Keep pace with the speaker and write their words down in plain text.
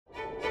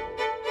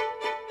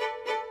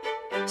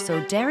So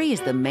Derry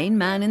is the main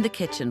man in the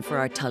kitchen for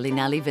our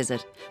Tullynally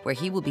visit, where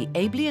he will be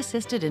ably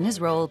assisted in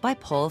his role by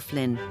Paul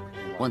Flynn.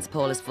 Once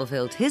Paul has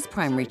fulfilled his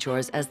primary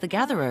chores as the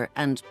gatherer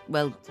and,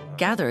 well,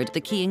 gathered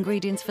the key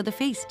ingredients for the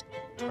feast.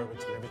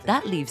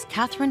 That leaves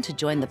Catherine to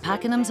join the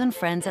Pakenhams and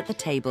friends at the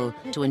table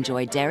to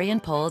enjoy Derry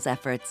and Paul's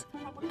efforts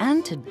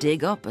and to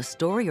dig up a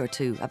story or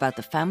two about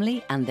the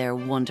family and their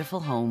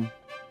wonderful home.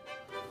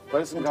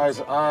 Well, listen,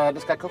 guys,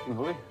 let's get cooking,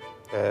 will we?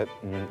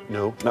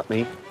 No, not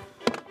me.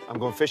 I'm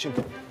going fishing.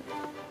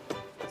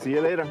 See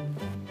you later.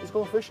 He's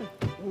going fishing.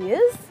 He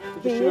is.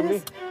 He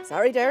is.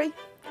 Sorry, Derry.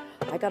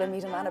 I gotta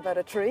meet a man about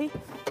a tree.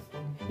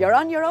 You're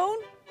on your own?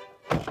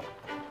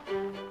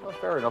 Well,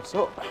 fair enough,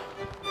 so.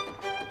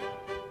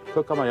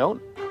 Cook on my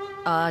own.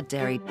 Ah,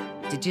 Derry,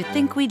 did you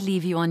think we'd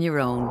leave you on your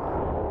own?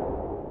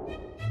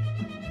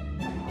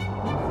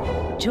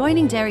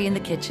 Joining Derry in the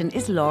kitchen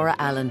is Laura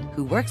Allen,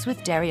 who works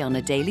with Derry on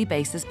a daily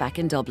basis back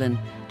in Dublin,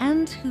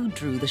 and who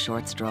drew the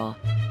short straw.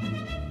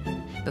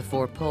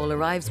 Before Paul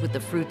arrives with the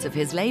fruits of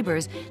his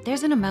labours,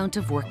 there's an amount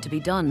of work to be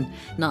done,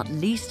 not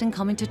least in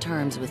coming to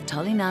terms with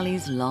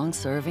Tullynally's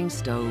long-serving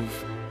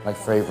stove. My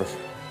favourite.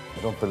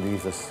 I don't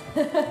believe this.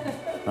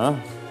 Huh?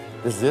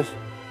 This is it?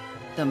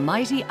 The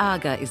mighty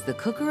Aga is the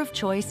cooker of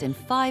choice in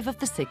 5 of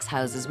the 6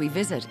 houses we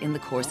visit in the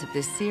course of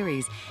this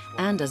series.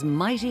 And as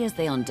mighty as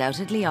they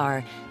undoubtedly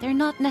are, they're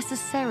not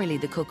necessarily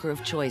the cooker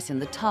of choice in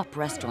the top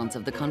restaurants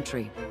of the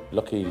country.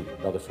 Lucky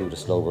a lot of food is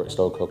slow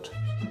cooked.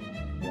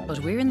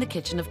 But we're in the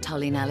kitchen of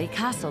Tullynally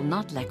Castle,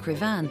 not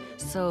Lecrivan.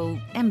 So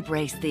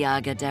embrace the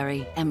Aga,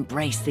 Derry.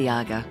 Embrace the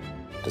Aga.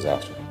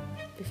 Disaster.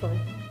 Be fun.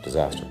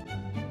 Disaster.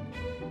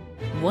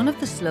 One of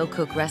the slow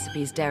cook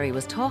recipes Derry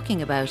was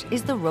talking about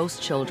is the roast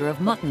shoulder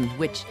of mutton,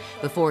 which,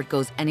 before it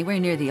goes anywhere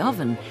near the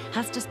oven,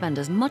 has to spend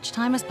as much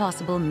time as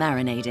possible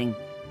marinating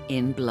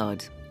in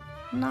blood.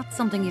 Not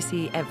something you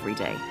see every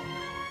day.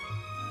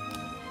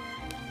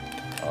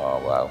 Oh,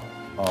 wow.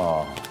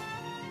 Oh.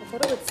 I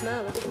thought it would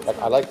smell.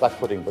 I like black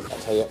pudding, but I'll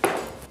tell you,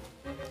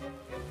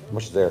 how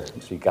much is there?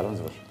 Must be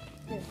gallons of it.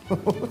 Yeah.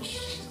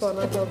 Go on,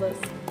 I'll build this.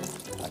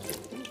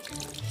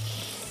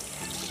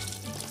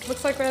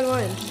 Looks like red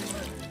wine.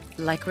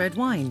 Like red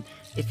wine.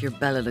 If you're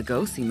Bela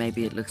Lugosi,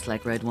 maybe it looks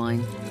like red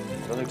wine.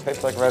 Doesn't it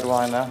taste like red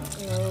wine now? No,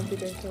 I won't be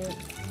drinking it.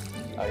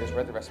 I just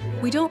read the recipe.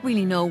 We don't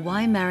really know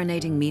why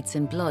marinating meats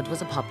in blood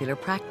was a popular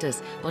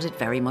practice, but it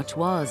very much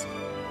was.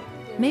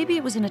 Maybe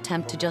it was an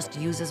attempt to just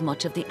use as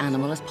much of the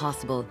animal as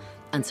possible,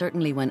 and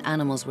certainly when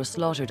animals were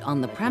slaughtered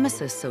on the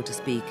premises, so to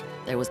speak,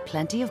 there was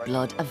plenty of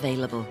blood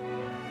available.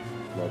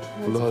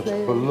 Blood.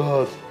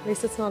 Blood. At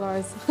least it's not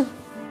ours.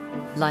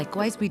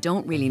 Likewise, we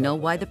don't really know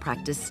why the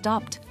practice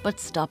stopped, but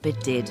stop it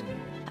did.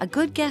 A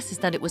good guess is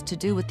that it was to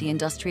do with the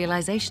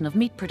industrialisation of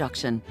meat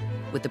production.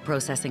 With the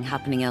processing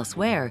happening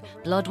elsewhere,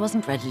 blood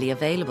wasn't readily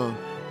available.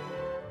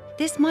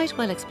 This might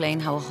well explain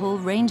how a whole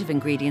range of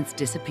ingredients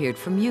disappeared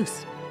from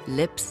use.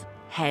 Lips,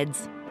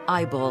 heads,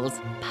 eyeballs,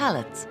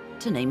 palates,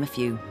 to name a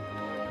few.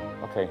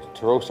 Okay,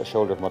 to roast a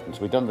shoulder of mutton,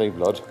 so we've done the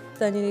blood.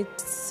 Then you need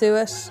to sew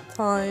it,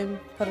 thyme,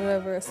 put it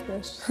over a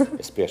spit.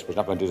 A spit, we're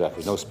not going to do that.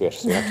 There's no spit,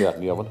 so we have to do that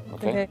in the oven,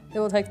 okay? It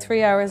will take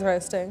 3 hours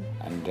roasting.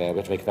 And we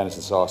have to make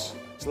venison sauce.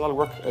 It's a lot of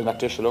work in that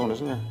dish alone,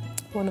 isn't there?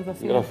 One of a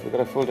few. We've got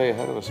a full day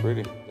ahead of us,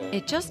 really.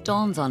 It just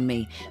dawns on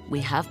me,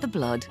 we have the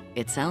blood,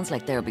 it sounds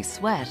like there'll be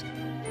sweat.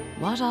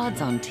 What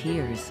odds on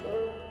tears?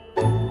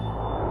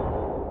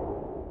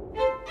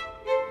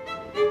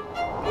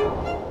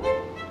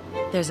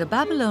 There's a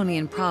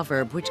Babylonian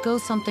proverb which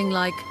goes something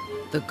like,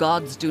 "The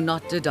gods do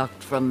not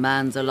deduct from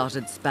man's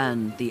allotted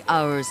span the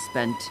hours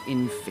spent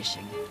in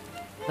fishing."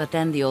 But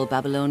then the old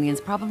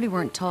Babylonians probably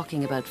weren't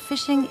talking about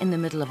fishing in the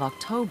middle of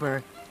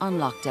October on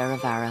Loch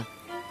Derravara,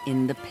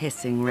 in the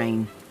pissing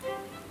rain.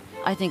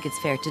 I think it's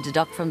fair to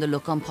deduct from the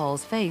look on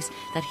Paul's face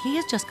that he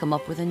has just come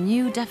up with a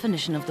new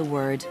definition of the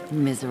word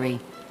misery.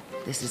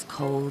 This is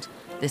cold,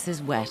 this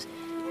is wet,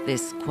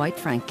 this, quite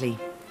frankly,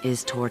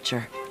 is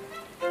torture.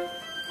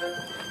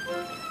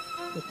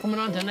 We're coming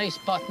on to a nice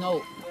spot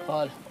now,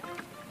 Paul.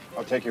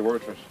 I'll take your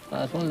word for it.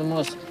 It's one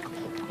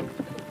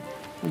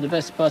of the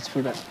best spots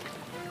for that.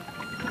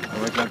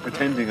 I'm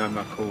pretending I'm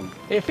not cold.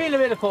 You feel a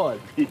bit of cold?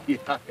 Yeah,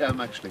 I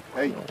am actually.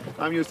 Hey,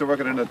 I'm used to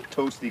working in a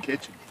toasty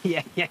kitchen.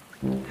 Yeah.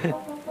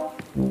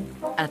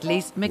 At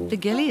least Mick the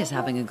Gilly is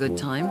having a good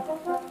time.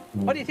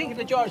 What do you think of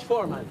the George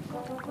Foreman?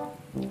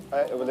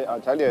 Well,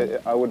 I'll tell you,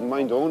 I wouldn't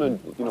mind owning,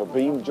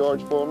 being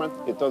George Foreman.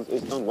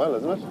 It's done well,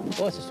 isn't it?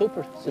 Oh, it's a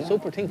super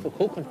thing for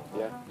cooking.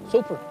 Yeah.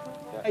 Super.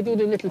 Yeah. I do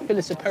the little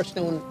Phyllis of Perch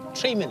now in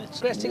 3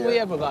 minutes. Best thing we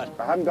ever got.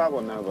 I haven't got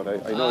one now, but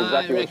I know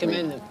exactly what you mean. I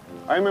recommend it.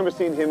 I remember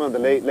seeing him on the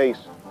Late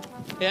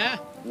Yeah?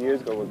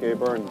 years ago with Gay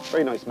Byrne.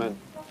 Very nice man.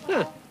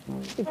 Huh.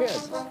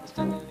 Yes.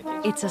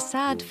 It's a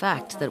sad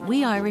fact that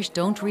we Irish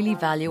don't really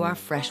value our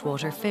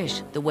freshwater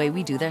fish the way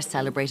we do their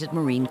celebrated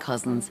marine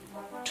cousins.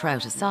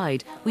 Trout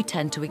aside, we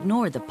tend to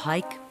ignore the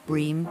pike,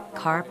 bream,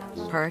 carp,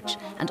 perch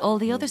and all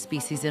the other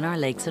species in our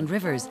lakes and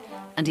rivers,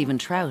 and even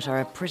trout are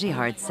a pretty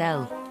hard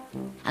sell.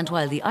 And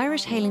while the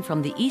Irish hailing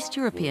from the East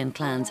European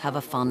clans have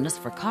a fondness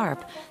for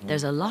carp,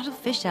 there's a lot of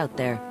fish out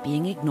there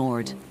being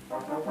ignored.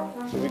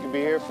 So we could be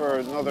here for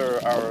another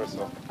hour or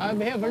so. I'll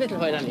be here for a little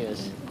while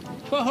anyways.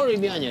 What hurry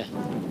be on you?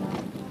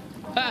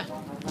 Huh?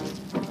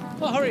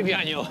 What hurry be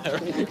on you? No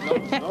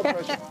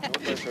pressure. No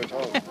pressure at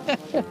all.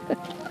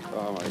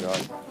 Oh, my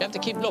God. You have to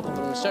keep looking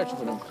for them, searching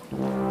for them.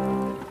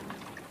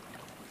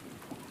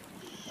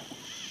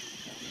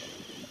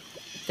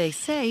 They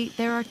say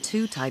there are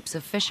two types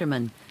of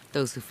fishermen,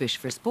 those who fish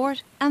for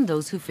sport and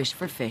those who fish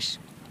for fish.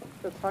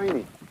 They're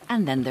tiny.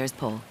 And then there's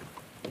Paul.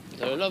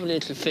 They're a lovely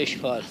little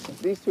fish, Paul.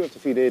 These two have to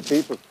feed 8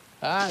 people.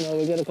 Ah, no,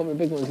 we'll get a couple of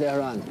big ones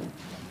later on.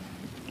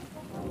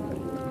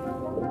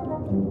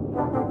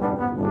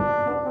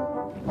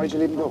 Why'd you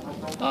leave him go?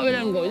 Oh, we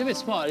let him go. He's a bit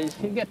small.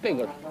 He'll get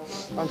bigger.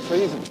 I'm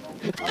freezing.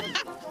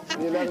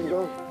 Will you let him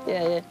go?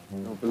 Yeah, yeah. I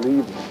don't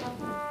believe it.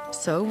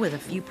 So, with a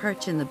few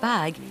perch in the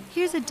bag,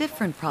 here's a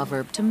different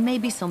proverb to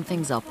maybe sum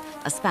things up.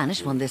 A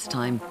Spanish one this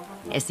time.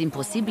 Es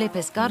imposible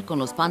pescar con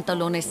los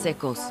pantalones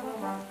secos.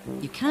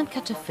 You can't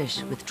catch a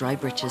fish with dry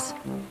britches.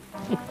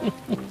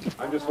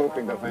 I'm just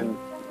hoping that when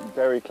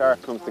Derry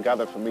Clark comes to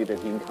gather for me that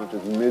he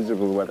encounters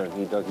miserable weather.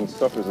 He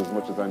suffers as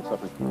much as I'm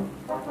suffering.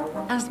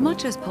 As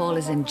much as Paul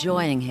is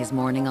enjoying his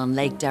morning on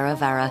Lake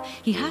Derravara,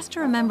 he has to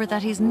remember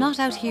that he's not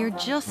out here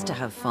just to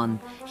have fun.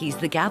 He's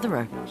the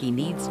gatherer. He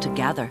needs to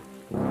gather.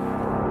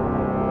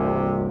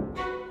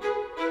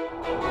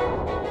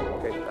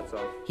 Okay, that's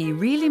all. He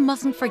really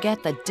mustn't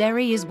forget that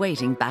Derry is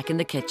waiting back in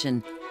the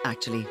kitchen.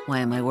 Actually, why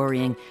am I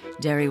worrying?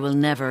 Derry will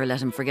never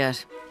let him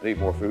forget. I need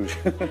more food.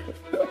 I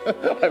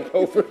have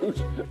no food.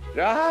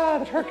 Ah,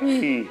 the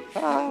turkey.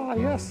 Ah,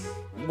 yes.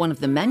 One of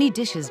the many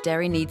dishes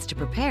Derry needs to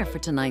prepare for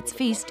tonight's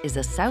feast is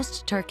a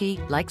soused turkey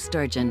like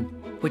sturgeon,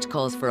 which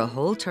calls for a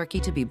whole turkey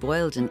to be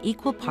boiled in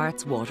equal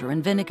parts water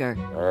and vinegar.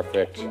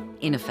 Perfect.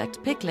 In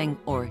effect, pickling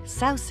or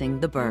sousing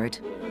the bird.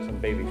 Some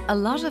baby. A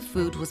lot of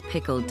food was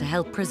pickled to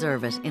help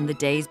preserve it in the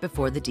days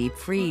before the deep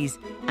freeze.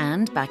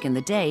 And back in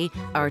the day,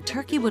 our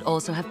turkey would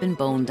also have been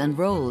boned and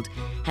rolled,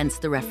 hence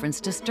the reference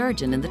to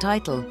sturgeon in the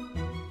title.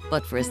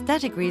 But for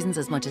aesthetic reasons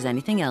as much as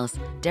anything else,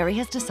 Derry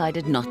has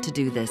decided not to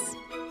do this.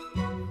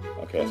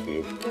 Okay, that's for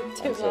you.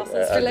 2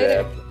 glasses for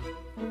later.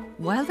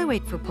 While they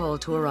wait for Paul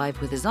to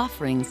arrive with his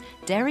offerings,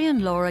 Derry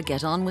and Laura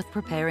get on with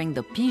preparing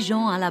the Pigeon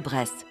à la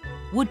Bresse,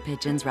 wood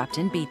pigeons wrapped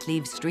in beet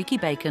leaves, streaky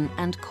bacon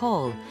and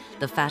caul,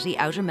 the fatty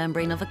outer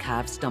membrane of a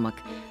calf's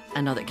stomach.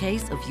 Another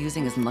case of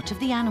using as much of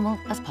the animal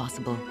as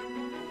possible.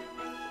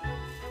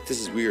 This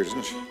is weird, isn't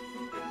it?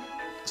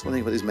 That's one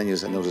thing about these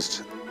menus I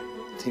noticed.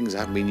 Things that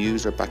haven't been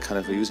used are back kind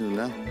of using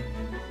them now.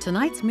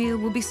 Tonight's meal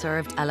will be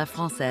served à la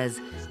française,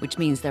 which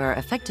means there are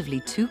effectively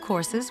 2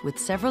 courses with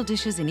several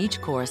dishes in each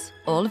course,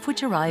 all of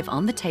which arrive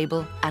on the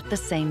table at the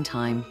same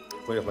time.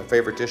 One of my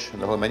favourite dish in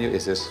the whole menu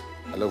is this.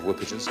 I love wood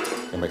pigeons.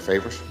 They're my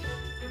favourite.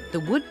 The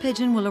wood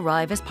pigeon will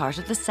arrive as part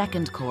of the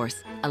second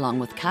course, along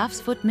with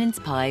calf's foot mince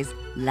pies,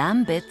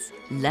 lamb bits,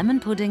 lemon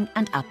pudding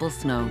and apple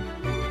snow.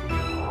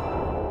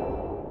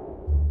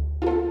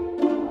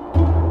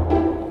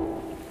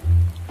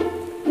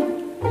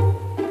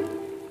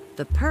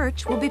 The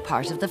perch will be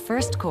part of the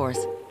first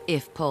course,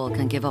 if Paul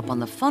can give up on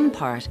the fun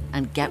part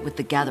and get with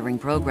the gathering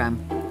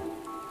programme.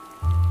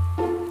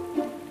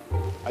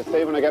 I'd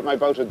say when I get my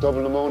bout of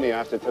double pneumonia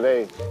after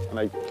today, and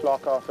I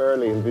clock off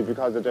early, it'll be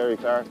because of Derry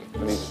Clark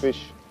and his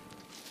fish.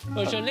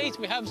 But at least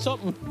we have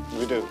something.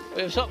 We do.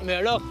 We have something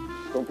here, look.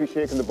 Don't be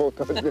shaking the boat.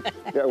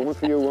 Yeah, one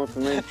for you, one for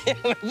me.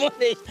 There'll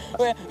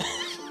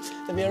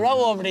be a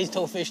row over these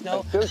 2 fish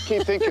now. Just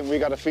keep thinking we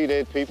got to feed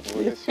 8 people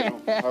with this, you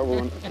know. How we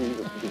want to feed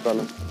the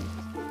fella.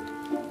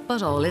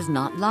 But all is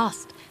not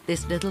lost.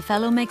 This little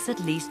fellow makes at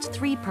least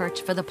 3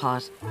 perch for the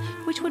pot,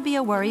 which would be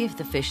a worry if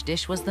the fish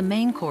dish was the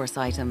main course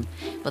item.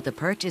 But the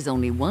perch is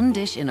only one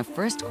dish in a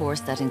first course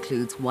that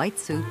includes white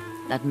soup,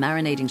 that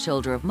marinating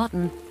shoulder of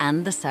mutton,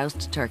 and the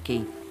soused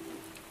turkey.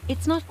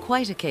 It's not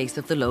quite a case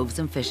of the loaves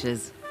and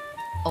fishes,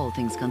 all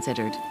things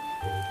considered.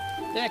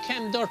 They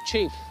came dirt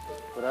cheap.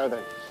 What are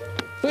they?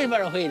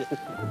 Wheelbarrow wheel.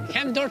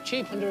 Came dirt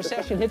cheap when the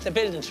recession hit the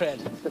building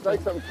trade. It's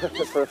like something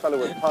perfect for a fellow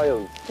with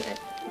piles.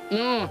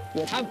 No,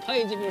 you'd have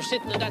piles if you're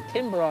sitting on that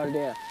timber all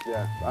day.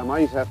 Yeah, I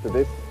might after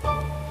this.